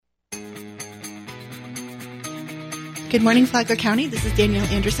Good morning, Flagler County. This is Danielle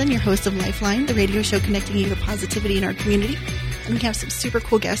Anderson, your host of Lifeline, the radio show connecting you to positivity in our community. And we have some super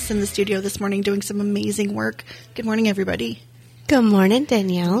cool guests in the studio this morning doing some amazing work. Good morning, everybody. Good morning,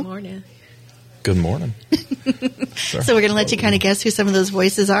 Danielle. Good morning. Good morning. So we're going to let you kind of guess who some of those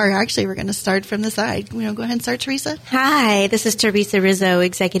voices are. Actually, we're going to start from the side. Go ahead and start, Teresa. Hi, this is Teresa Rizzo,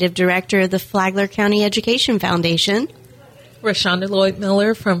 Executive Director of the Flagler County Education Foundation. Rashonda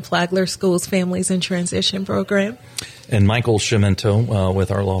Lloyd-Miller from Flagler Schools Families in Transition Program. And Michael Sciamento with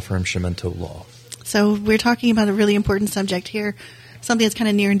our law firm, Sciamento Law. So we're talking about a really important subject here, something that's kind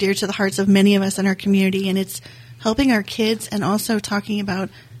of near and dear to the hearts of many of us in our community, and it's helping our kids and also talking about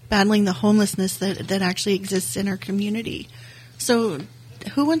battling the homelessness that actually exists in our community. So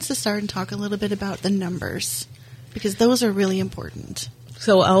who wants to start and talk a little bit about the numbers? Because those are really important.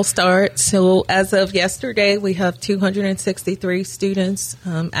 So I'll start. So as of yesterday, we have 263 students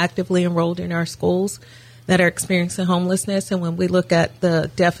actively enrolled in our schools that are experiencing homelessness. And when we look at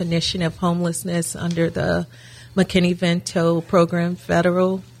the definition of homelessness under the McKinney-Vento program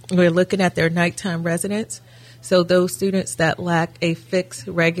federal, we're looking at their nighttime residents. So those students that lack a fixed,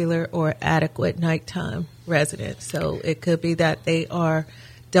 regular, or adequate nighttime residence. So it could be that they are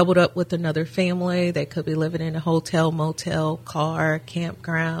doubled up with another family. They could be living in a hotel, motel, car,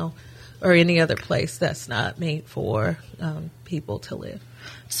 campground, or any other place that's not made for people to live.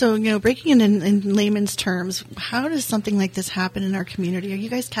 So, breaking it in layman's terms, how does something like this happen in our community? Are you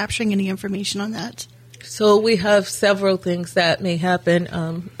guys capturing any information on that? So we have several things that may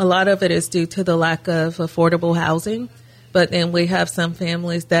happen. A lot of it is due to the lack of affordable housing, but then we have some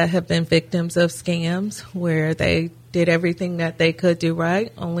families that have been victims of scams where they did everything that they could do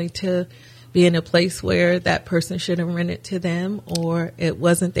right, only to be in a place where that person should have rented to them or it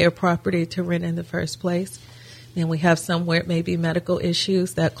wasn't their property to rent in the first place. And we have some where it may be medical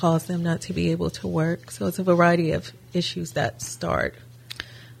issues that cause them not to be able to work. So it's a variety of issues that start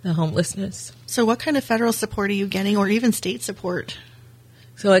the homelessness. So what kind of federal support are you getting, or even state support?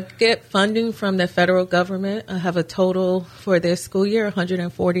 So I get funding from the federal government. I have a total for this school year,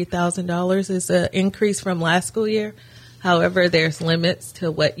 $140,000 is an increase from last school year. However, there's limits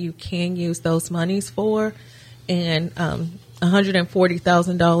to what you can use those monies for, and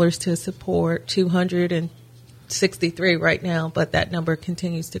 $140,000 to support 263 right now, but that number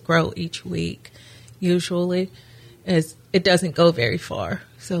continues to grow each week. Usually, as it doesn't go very far,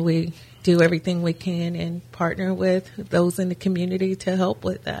 so we do everything we can and partner with those in the community to help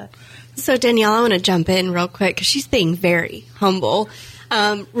with that. So, Danielle, I want to jump in real quick because she's being very humble.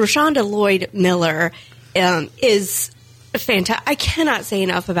 Rashonda Lloyd-Miller is fantastic. I cannot say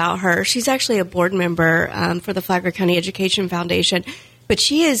enough about her. She's actually a board member for the Flagler County Education Foundation, but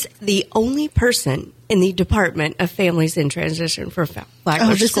she is the only person in the Department of Families in Transition for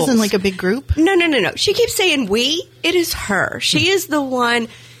Flagler this Schools. isn't like a big group? No. She keeps saying we. It is her. She is the one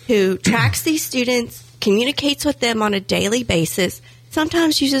who tracks these students, communicates with them on a daily basis,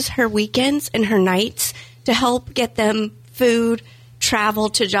 sometimes uses her weekends and her nights to help get them food, travel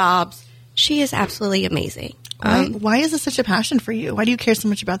to jobs. She is absolutely amazing. Why is this such a passion for you? Why do you care so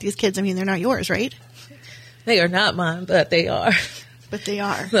much about these kids? I mean, they're not yours, right? They are not mine, but they are. But they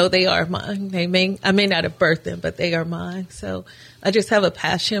are. So they are mine. I may not have birthed them, but they are mine. So I just have a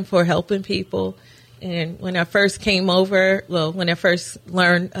passion for helping people. And when I first came over, when I first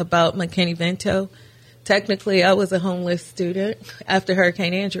learned about McKinney-Vento, technically I was a homeless student after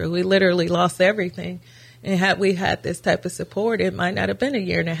Hurricane Andrew. We literally lost everything. And had we had this type of support, it might not have been a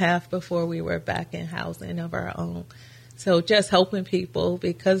year and a half before we were back in housing of our own. So just helping people,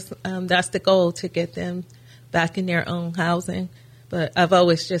 because that's the goal, to get them back in their own housing. But I've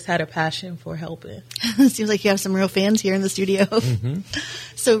always just had a passion for helping. It seems like you have some real fans here in the studio. Mm-hmm.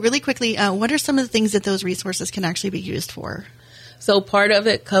 So really quickly, what are some of the things that those resources can actually be used for? So part of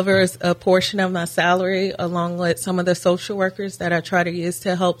it covers a portion of my salary, along with some of the social workers that I try to use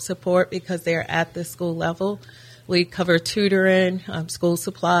to help support because they're at the school level. We cover tutoring, school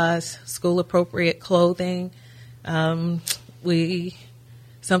supplies, school-appropriate clothing. We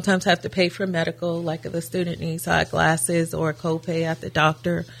sometimes have to pay for medical, like if the student needs eyeglasses or a copay at the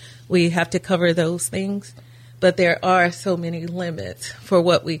doctor. We have to cover those things. But there are so many limits for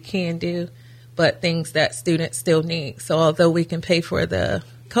what we can do, but things that students still need. So although we can pay for the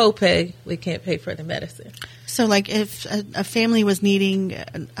copay, we can't pay for the medicine. So like if a family was needing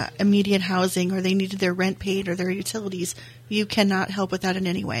immediate housing, or they needed their rent paid or their utilities, you cannot help with that in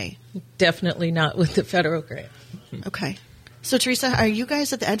any way? Definitely not with the federal grant. Okay. So, Teresa, are you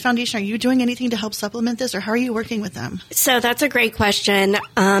guys at the Ed Foundation, are you doing anything to help supplement this, or how are you working with them? So that's a great question.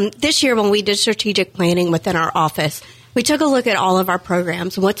 This year when we did strategic planning within our office, we took a look at all of our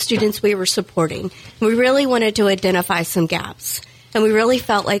programs, what students we were supporting. We really wanted to identify some gaps. And we really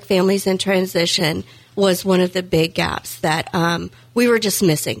felt like families in transition was one of the big gaps that we were just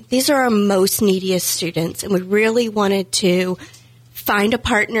missing. These are our most neediest students, and we really wanted to find a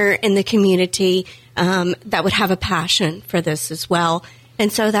partner in the community that would have a passion for this as well.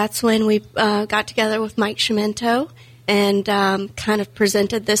 And so that's when we got together with Mike Schimento and kind of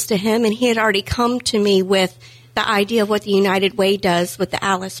presented this to him. And he had already come to me with the idea of what the United Way does with the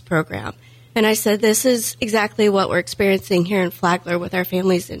ALICE program. And I said, this is exactly what we're experiencing here in Flagler with our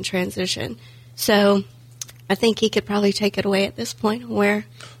families in transition. So I think he could probably take it away at this point.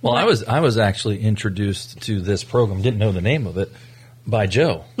 Well, I was actually introduced to this program, didn't know the name of it, by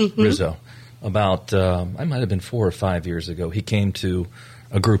Joe Rizzo. About, I might have been 4 or 5 years ago. He came to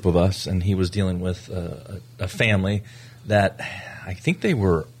a group of us, and he was dealing with a family that I think they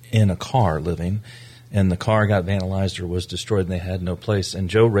were in a car living, and the car got vandalized or was destroyed, and they had no place. And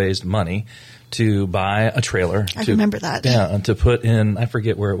Joe raised money to buy a trailer. I remember that. Yeah, and to put in, I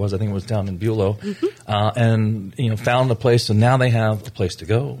forget where it was. I think it was down in Bulow. And, found a place, and now they have a place to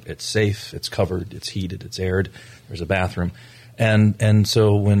go. It's safe, it's covered, it's heated, it's aired. There's a bathroom. And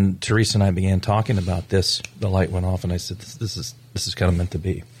so when Teresa and I began talking about this, the light went off, and I said, this is kind of meant to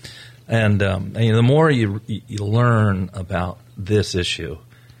be. And the more you learn about this issue,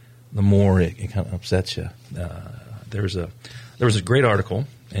 the more it kind of upsets you. There was a great article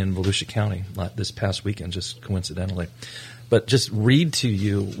in Volusia County this past weekend, just coincidentally. But just read to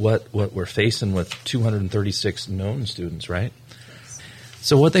you what we're facing with 236 known students, right?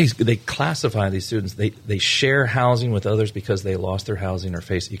 So what they classify these students, they share housing with others because they lost their housing or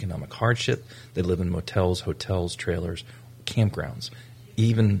face economic hardship. They live in motels, hotels, trailers, campgrounds.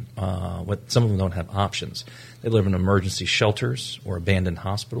 Even some of them don't have options. They live in emergency shelters or abandoned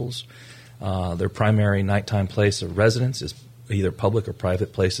hospitals. Their primary nighttime place of residence is either public or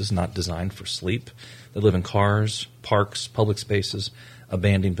private places not designed for sleep. They live in cars, parks, public spaces,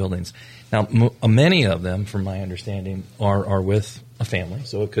 abandoned buildings. Now, many of them, from my understanding, are with a family.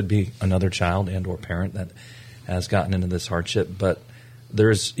 So it could be another child and or parent that has gotten into this hardship. But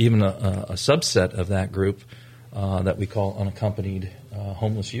there's even a subset of that group that we call unaccompanied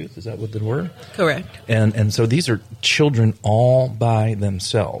homeless youth. Is that what the word? Correct. And so these are children all by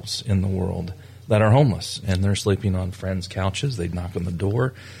themselves in the world that are homeless, and they're sleeping on friends' couches. They knock on the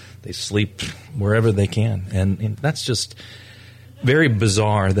door. They sleep wherever they can. And that's just very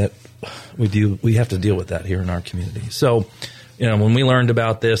bizarre that we have to deal with that here in our community. So, when we learned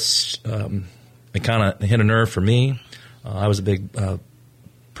about this, it kind of hit a nerve for me. I was a big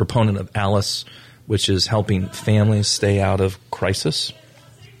proponent of ALICE, which is helping families stay out of crisis.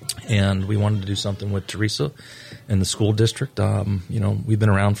 And we wanted to do something with Teresa in the school district. We've been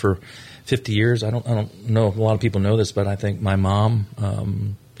around for 50 years. I don't know if a lot of people know this, but I think my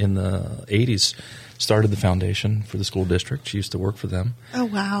mom in the 80s started the foundation for the school district. She used to work for them. Oh,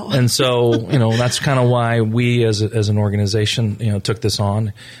 wow. And so, that's kind of why we as an organization, took this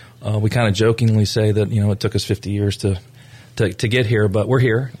on. We kind of jokingly say that, it took us 50 years to get here, but we're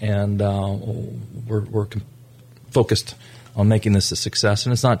here, and we're focused on making this a success.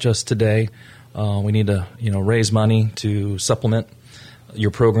 And it's not just today. We need to, raise money to supplement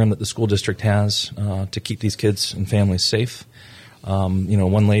your program that the school district has to keep these kids and families safe.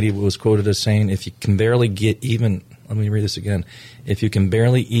 One lady was quoted as saying, if you can barely get even, let me read this again, if you can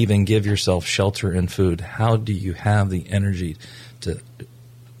barely even give yourself shelter and food, how do you have the energy to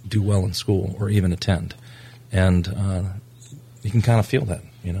do well in school or even attend? And you can kind of feel that.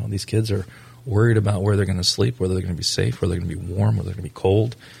 These kids are worried about where they're going to sleep, whether they're going to be safe, whether they're going to be warm, whether they're going to be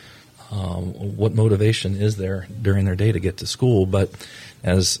cold. What motivation is there during their day to get to school? But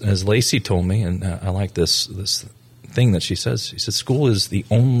as Lacey told me, and I like this thing that she says, she said school is the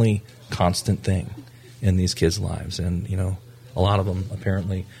only constant thing in these kids' lives. And, a lot of them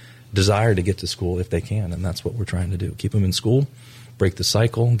apparently desire to get to school if they can, and that's what we're trying to do. Keep them in school, break the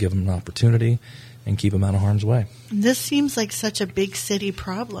cycle, give them an opportunity, and keep them out of harm's way. This seems like such a big city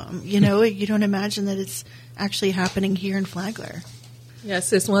problem. You don't imagine that it's actually happening here in Flagler.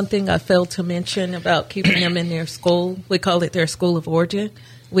 Yes, it's one thing I failed to mention about keeping them in their school. We call it their school of origin.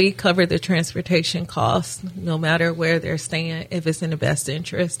 We cover the transportation costs, no matter where they're staying, if it's in the best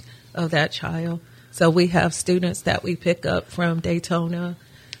interest of that child. So we have students that we pick up from Daytona,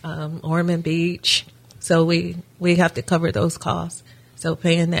 Ormond Beach. So we have to cover those costs. So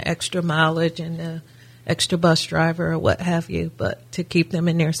paying the extra mileage and the extra bus driver or what have you, but to keep them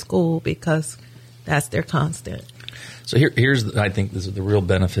in their school because that's their constant. So here's I think this is the real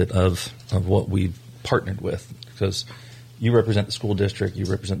benefit of what we've partnered with, because you represent the school district, you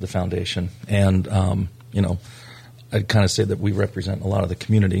represent the foundation, and I'd kind of say that we represent a lot of the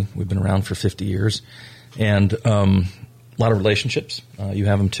community. We've been around for 50 years, and a lot of relationships. You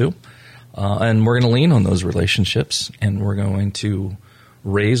have them too. And we're going to lean on those relationships, and we're going to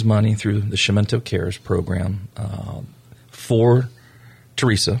raise money through the Shimento Cares program for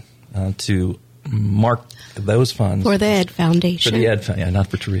Teresa to mark those funds. For the Ed Foundation. For the Ed Foundation, not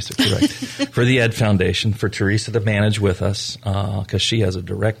for Teresa, correct. For the Ed Foundation, for Teresa to manage with us, because she has a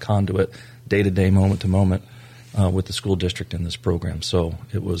direct conduit, day-to-day, moment-to-moment, with the school district in this program. So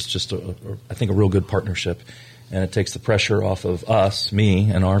it was just, I think, a real good partnership. And it takes the pressure off of us,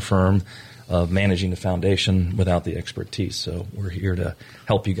 me, and our firm of managing the foundation without the expertise. So we're here to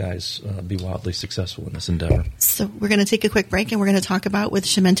help you guys be wildly successful in this endeavor. So we're going to take a quick break, and we're going to talk about what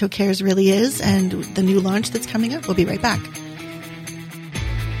Shimento Cares really is and the new launch that's coming up. We'll be right back.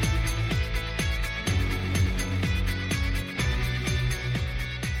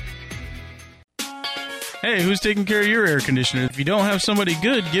 Hey, who's taking care of your air conditioner? If you don't have somebody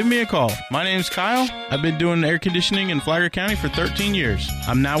good, give me a call. My name's Kyle. I've been doing air conditioning in Flagler County for 13 years.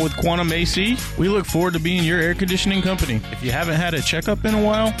 I'm now with Quantum AC. We look forward to being your air conditioning company. If you haven't had a checkup in a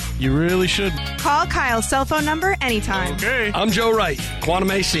while, you really should. Call Kyle's cell phone number anytime. Okay. I'm Joe Wright, Quantum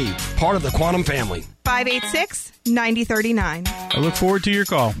AC, part of the Quantum family. 586-9039. I look forward to your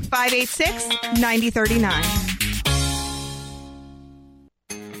call. 586-9039.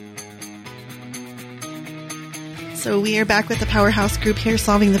 So we are back with the Powerhouse Group here,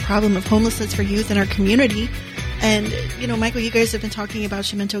 solving the problem of homelessness for youth in our community. And, you know, Michael, you guys have been talking about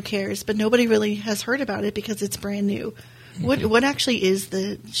Shimento Cares, but nobody really has heard about it because it's brand new. What actually is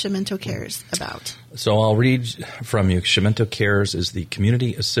the Shimento Cares about? So I'll read from you. Shimento Cares is the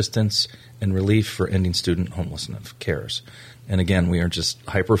Community Assistance and Relief for Ending Student Homelessness, CARES. And again, we are just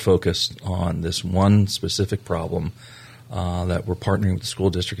hyper-focused on this one specific problem that we're partnering with the school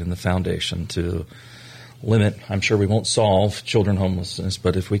district and the foundation to limit. I'm sure we won't solve children homelessness,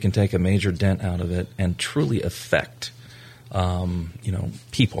 but if we can take a major dent out of it and truly affect,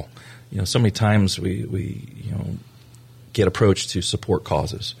 people. So many times we get approached to support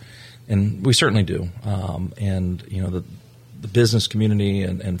causes, and we certainly do. The business community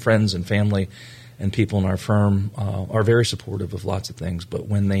and friends and family and people in our firm are very supportive of lots of things, but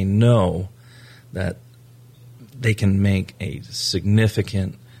when they know that they can make a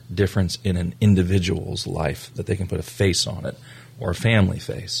significant difference in an individual's life, that they can put a face on it or a family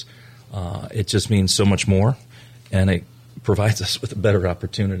face, it just means so much more, and it provides us with a better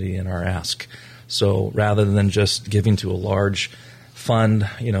opportunity in our ask. So rather than just giving to a large fund,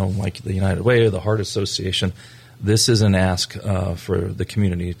 like the United Way or the Heart Association, this is an ask for the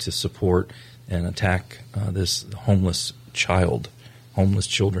community to support and attack this homeless children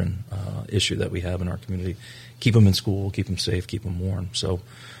issue that we have in our community. Keep them in school, keep them safe, keep them warm. So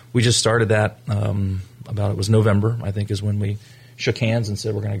we just started that it was November, I think, is when we shook hands and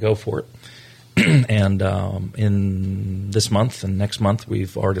said we're going to go for it. And in this month and next month,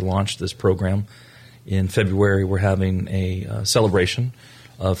 we've already launched this program. In February, we're having a celebration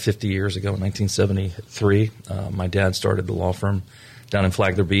of 50 years ago, in 1973. My dad started the law firm down in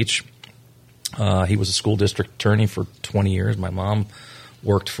Flagler Beach. He was a school district attorney for 20 years. My mom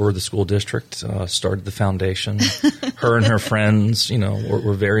worked for the school district, started the foundation. Her and her friends,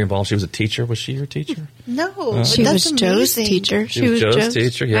 were very involved. She was a teacher. Was she your teacher? No. She that's was Joe's amazing. teacher. She was Joe's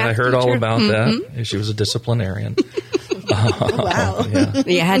teacher. Yeah, I heard all about that. She was a disciplinarian. Wow. Yeah.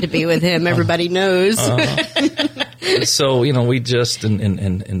 You had to be with him. Everybody knows. So, we just,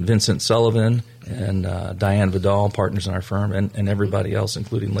 and Vincent Sullivan and Diane Vidal, partners in our firm, and everybody else,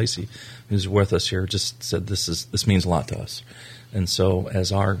 including Lacey, who's with us here, just said this means a lot to us. And so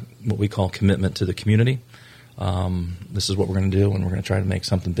as our, what we call commitment to the community, this is what we're going to do, and we're going to try to make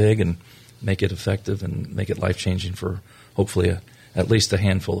something big and make it effective and make it life-changing for hopefully at least a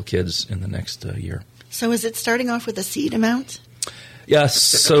handful of kids in the next year. So is it starting off with a seed amount? Yes.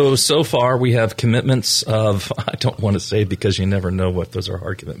 So far we have commitments of, I don't want to say because you never know what those are,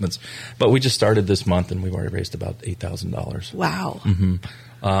 hard commitments, but we just started this month and we've already raised about $8,000. Wow. Mm-hmm.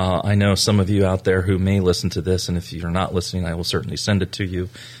 I know some of you out there who may listen to this, and if you're not listening, I will certainly send it to you.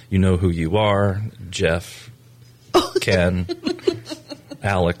 You know who you are, Jeff, Ken,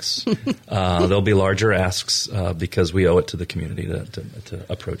 Alex. There'll be larger asks because we owe it to the community to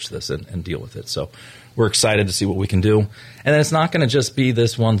approach this and deal with it. So we're excited to see what we can do. And then it's not going to just be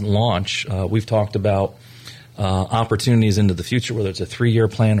this one launch. We've talked about opportunities into the future, whether it's a 3-year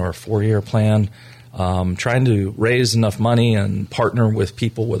plan or a 4-year plan. Trying to raise enough money and partner with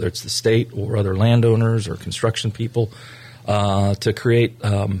people, whether it's the state or other landowners or construction people, to create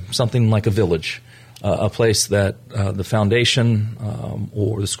something like a village, a place that the foundation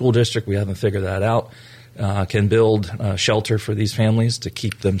or the school district, we haven't figured that out, can build shelter for these families to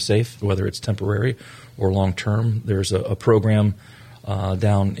keep them safe, whether it's temporary or long-term. There's a program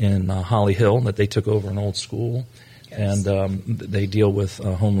down in Holly Hill that they took over an old school, and they deal with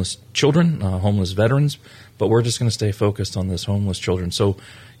homeless children, homeless veterans, but we're just going to stay focused on this homeless children. So,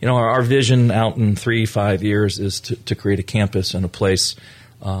 our vision out in 3-5 years is to create a campus and a place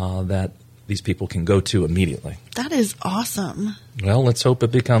that these people can go to immediately. That is awesome. Well, let's hope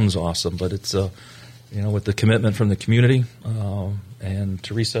it becomes awesome, but it's, with the commitment from the community and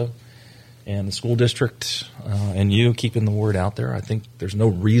Teresa and the school district and you keeping the word out there, I think there's no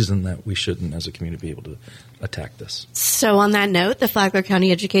reason that we shouldn't, as a community, be able to attack this. So on that note, the Flagler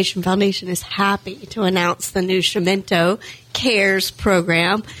County Education Foundation is happy to announce the new Shimento Cares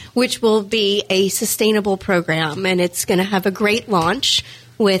program, which will be a sustainable program, and it's going to have a great launch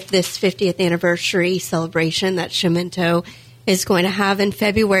with this 50th anniversary celebration that Shimento is going to have in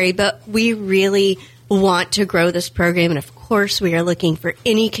February. But we really want to grow this program, and of course we are looking for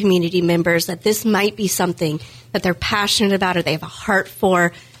any community members that this might be something that they're passionate about or they have a heart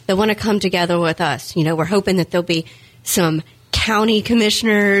for, that want to come together with us. We're hoping that there'll be some county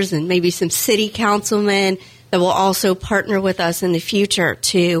commissioners and maybe some city councilmen that will also partner with us in the future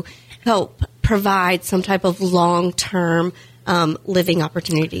to help provide some type of long-term living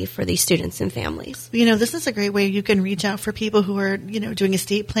opportunity for these students and families. This is a great way you can reach out for people who are, doing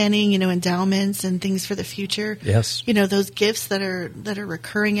estate planning, endowments and things for the future. Yes. Those gifts that are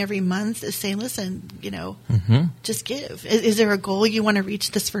recurring every month is saying, listen, just give. Is there a goal you want to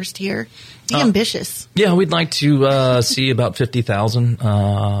reach this first year? Be ambitious. Yeah, we'd like to see about 50,000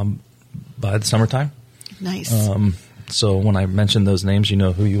 by the summertime. Nice. So when I mention those names, you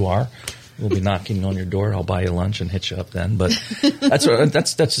know who you are. We'll be knocking on your door. I'll buy you lunch and hit you up then. But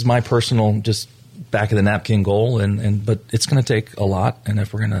that's just my personal, just back of the napkin goal. But it's going to take a lot, and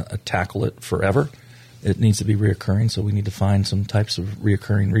if we're going to tackle it forever, it needs to be reoccurring. So we need to find some types of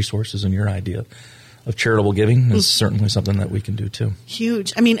reoccurring resources. And your idea of charitable giving is certainly something that we can do too.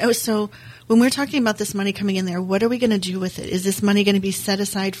 Huge. So when we're talking about this money coming in there, what are we going to do with it? Is this money going to be set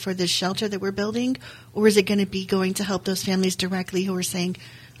aside for this shelter that we're building, or is it going to be going to help those families directly who are saying,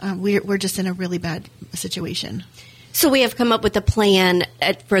 we're just in a really bad situation? So we have come up with a plan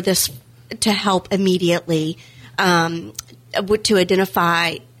for this to help immediately to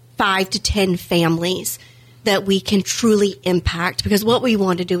identify 5 to 10 families that we can truly impact, because what we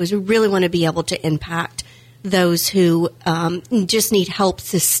want to do is we really want to be able to impact those who just need help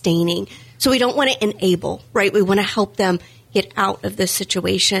sustaining. So we don't want to enable, right? We want to help them get out of this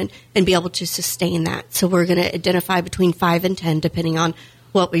situation and be able to sustain that. So we're going to identify between 5 and 10, depending on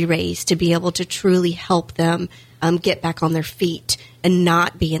what we raise, to be able to truly help them get back on their feet and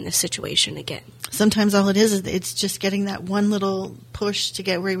not be in this situation again. Sometimes all it is it's just getting that one little push to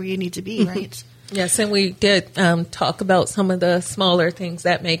get where you need to be, right? Yes, and we did talk about some of the smaller things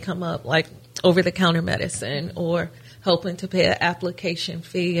that may come up, like over-the-counter medicine or helping to pay an application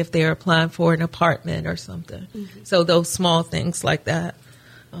fee if they're applying for an apartment or something. Mm-hmm. So those small things like that,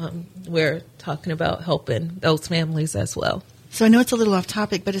 we're talking about helping those families as well. So I know it's a little off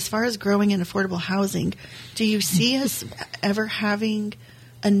topic, but as far as growing in affordable housing, do you see us ever having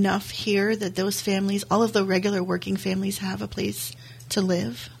enough here that those families, all of the regular working families, have a place to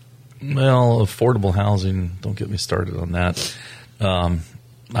live? Well, affordable housing, don't get me started on that.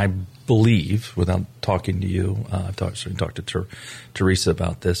 I believe, without talking to you, I've talked to Teresa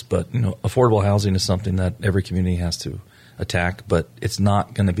about this, but affordable housing is something that every community has to attack, but it's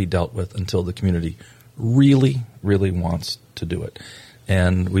not going to be dealt with until the community really, really wants to do it.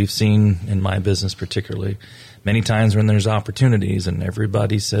 And we've seen in my business particularly many times when there's opportunities and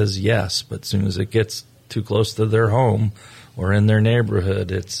everybody says yes, but as soon as it gets too close to their home or in their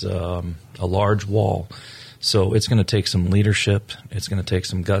neighborhood, it's a large wall. So it's going to take some leadership. It's going to take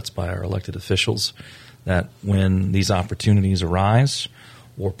some guts by our elected officials, that when these opportunities arise,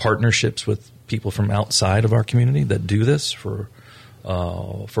 or partnerships with people from outside of our community that do this for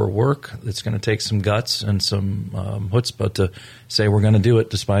work, it's going to take some guts and some chutzpah to say we're going to do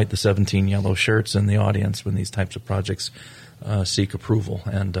it despite the 17 yellow shirts in the audience when these types of projects seek approval.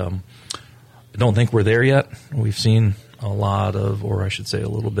 And I don't think we're there yet. We've seen a lot of, or I should say a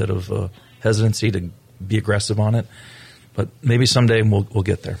little bit of hesitancy to be aggressive on it. But maybe someday we'll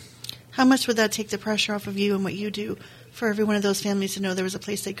get there. How much would that take the pressure off of you and what you do for every one of those families to know there was a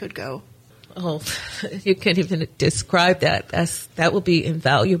place they could go? Oh, you can't even describe that. That would be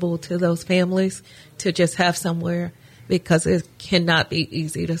invaluable to those families to just have somewhere, because it cannot be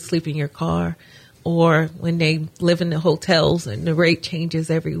easy to sleep in your car, or when they live in the hotels and the rate changes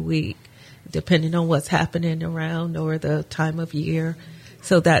every week, depending on what's happening around or the time of year.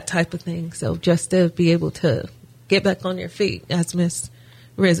 So that type of thing. So just to be able to get back on your feet, as Miss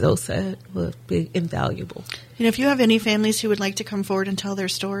Rizzo said, would be invaluable. You know, if you have any families who would like to come forward and tell their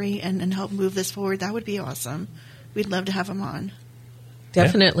story and help move this forward, that would be awesome. We'd love to have them on.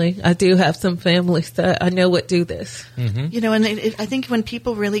 Definitely. I do have some families that I know would do this. Mm-hmm. You know, and I think when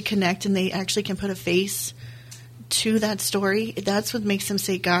people really connect and they actually can put a face to that story, that's what makes them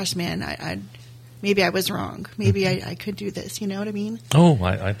say, gosh, man, maybe I was wrong. Maybe I could do this. You know what I mean? Oh,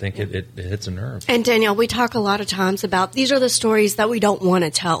 I think it hits a nerve. And Danielle, we talk a lot of times about these are the stories that we don't want to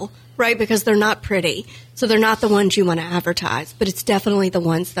tell, right? Because they're not pretty. So they're not the ones you want to advertise, but it's definitely the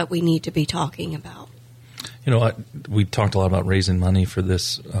ones that we need to be talking about. You know, we talked a lot about raising money for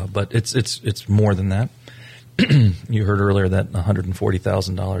this, but it's more than that. You heard earlier that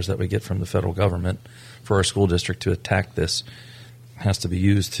 $140,000 that we get from the federal government for our school district to attack this has to be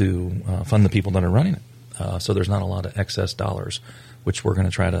used to fund the people that are running it. So there's not a lot of excess dollars, which we're going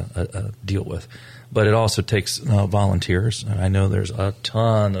to try to deal with. But it also takes volunteers. I know there's a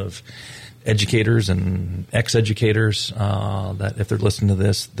ton of educators and ex-educators that if they're listening to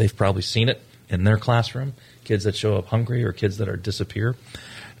this, they've probably seen it in their classroom, kids that show up hungry or kids that disappear.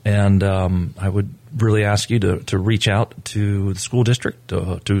 And I would really ask you to reach out to the school district,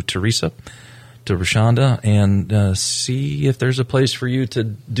 to Teresa, to Rashonda, and see if there's a place for you to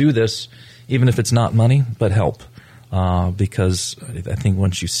do this, even if it's not money, but help. Because I think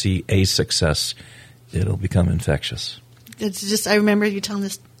once you see a success, it'll become infectious. It's just, I remember you telling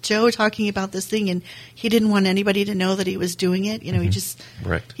this, Joe talking about this thing, and he didn't want anybody to know that he was doing it. You know, he just,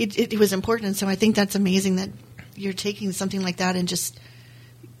 Correct. It was important. And so I think that's amazing that you're taking something like that and just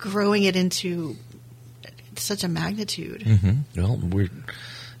growing it into such a magnitude. Mm-hmm. Well,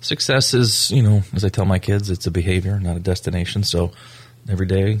 success is, you know, as I tell my kids, it's a behavior, not a destination. So every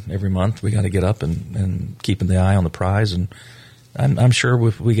day, every month, we got to get up and keeping the eye on the prize. And I'm sure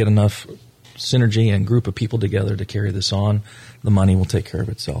if we get enough synergy and group of people together to carry this on, the money will take care of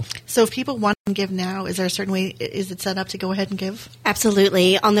itself. So if people want to give now, is there a certain way, is it set up to go ahead and give?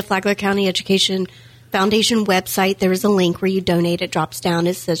 Absolutely. On the Flagler County Education Foundation website, there is a link where you donate. It drops down.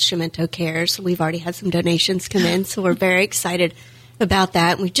 It says Shimento Cares. So we've already had some donations come in, so we're very excited about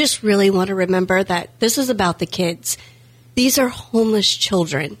that. We just really want to remember that this is about the kids. These are homeless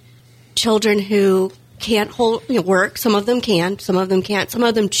children who can't work. Some of them can, some of them can't. Some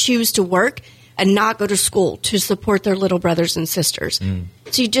of them choose to work and not go to school to support their little brothers and sisters.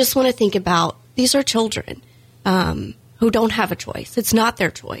 So you just want to think about these are children who don't have a choice. It's not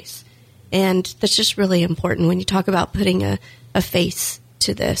their choice. And that's just really important when you talk about putting a face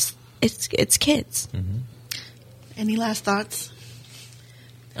to this. It's kids. Mm-hmm. Any last thoughts?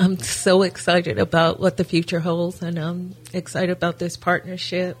 I'm so excited about what the future holds, and I'm excited about this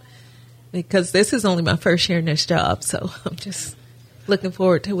partnership because this is only my first year in this job, so I'm just looking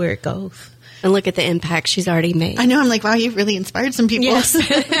forward to where it goes. And look at the impact she's already made. I know. I'm like, wow, you've really inspired some people. Yes.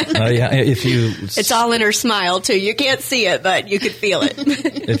 Yeah, It's all in her smile, too. You can't see it, but you could feel it.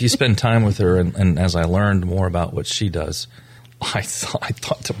 If you spend time with her, and as I learned more about what she does, I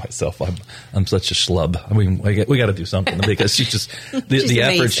thought to myself, I'm such a schlub. I mean, we got to do something because she just the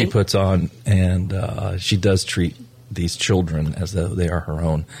effort she puts on, and she does treat these children as though they are her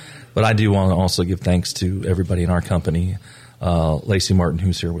own. But I do want to also give thanks to everybody in our company. Lacey Martin,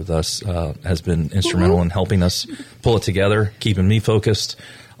 who's here with us, has been instrumental in helping us pull it together, keeping me focused.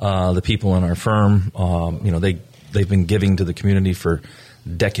 The people in our firm, they've been giving to the community for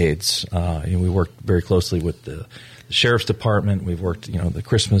decades. We work very closely with the Sheriff's Department. We've worked, the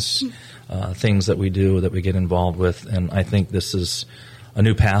Christmas things that we do, that we get involved with. And I think this is a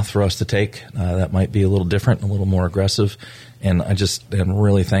new path for us to take that might be a little different, a little more aggressive. And I just am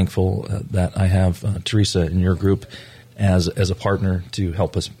really thankful that I have Teresa in your group as a partner to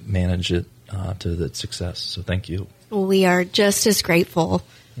help us manage it to its success. So thank you. We are just as grateful,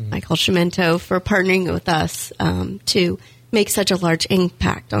 Michael Shimento, for partnering with us to make such a large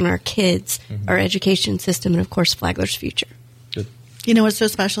impact on our kids, our education system, and, of course, Flagler's future. Good. You know what's so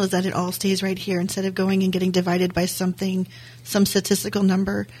special is that it all stays right here. Instead of going and getting divided by some statistical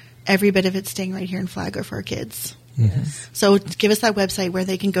number, every bit of it's staying right here in Flagler for our kids. Yes. So give us that website where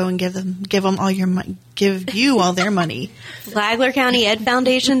they can go and give them all your money, give you all their money.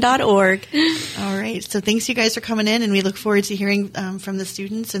 FlaglerCountyEdFoundation.org. All right. So thanks you guys for coming in, and we look forward to hearing from the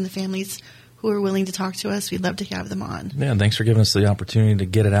students and the families who are willing to talk to us. We'd love to have them on. Yeah, thanks for giving us the opportunity to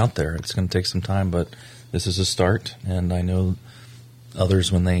get it out there. It's going to take some time, but this is a start, and I know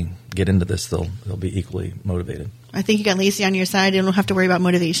others, when they get into this, they'll be equally motivated. I think you got Lacey on your side. You don't have to worry about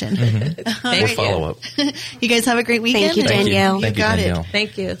motivation. We'll follow up. You guys have a great weekend. Thank you, Danielle. You got Danielle. it.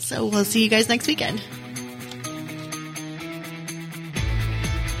 Thank you. So we'll see you guys next weekend.